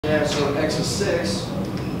Yeah, so x is 6,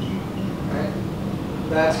 right?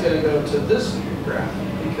 That's going to go to this graph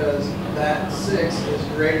because that 6 is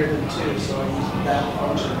greater than 2, so I use that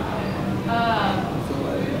function.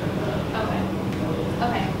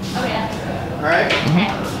 Okay, that makes sense. All right? Okay.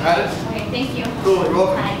 Got it? Okay, thank you. Cool, you're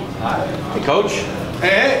welcome. Hi. Hey, Coach.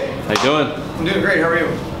 Hey, How you doing? I'm doing great. How are you?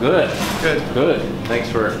 Good. Good. Good. Thanks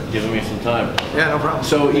for giving me some time. Yeah, no problem.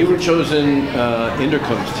 So you were chosen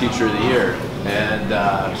Inderkum's Teacher of the Year, and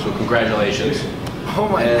so congratulations. Oh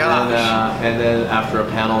my gosh. And then after a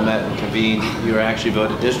panel met and convened, you were actually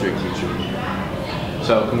voted District Teacher of the Year.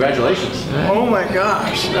 So congratulations. Oh my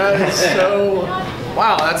gosh, that is so,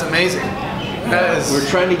 wow, that's amazing. That is. We're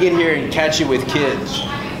trying to get here and catch you with kids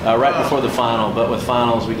right before the final, but with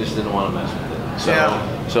finals we just didn't want to mess with it. So,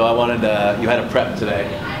 yeah. So I wanted you had a prep today.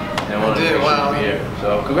 And I wanted to wow. be here.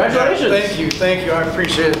 So congratulations. Thank you, I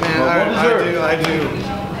appreciate it, man. Well, I do.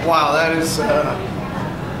 Wow, that is, that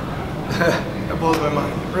blows my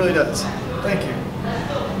mind. It really does. Thank you.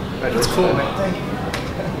 That's cool, man. Thank you.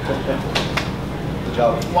 Good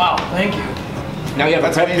job. Wow, thank you. Now you have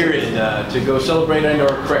a prep period to go celebrate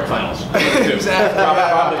and/or correct finals. Exactly.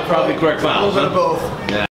 Probably correct finals. A little bit of both. Yeah.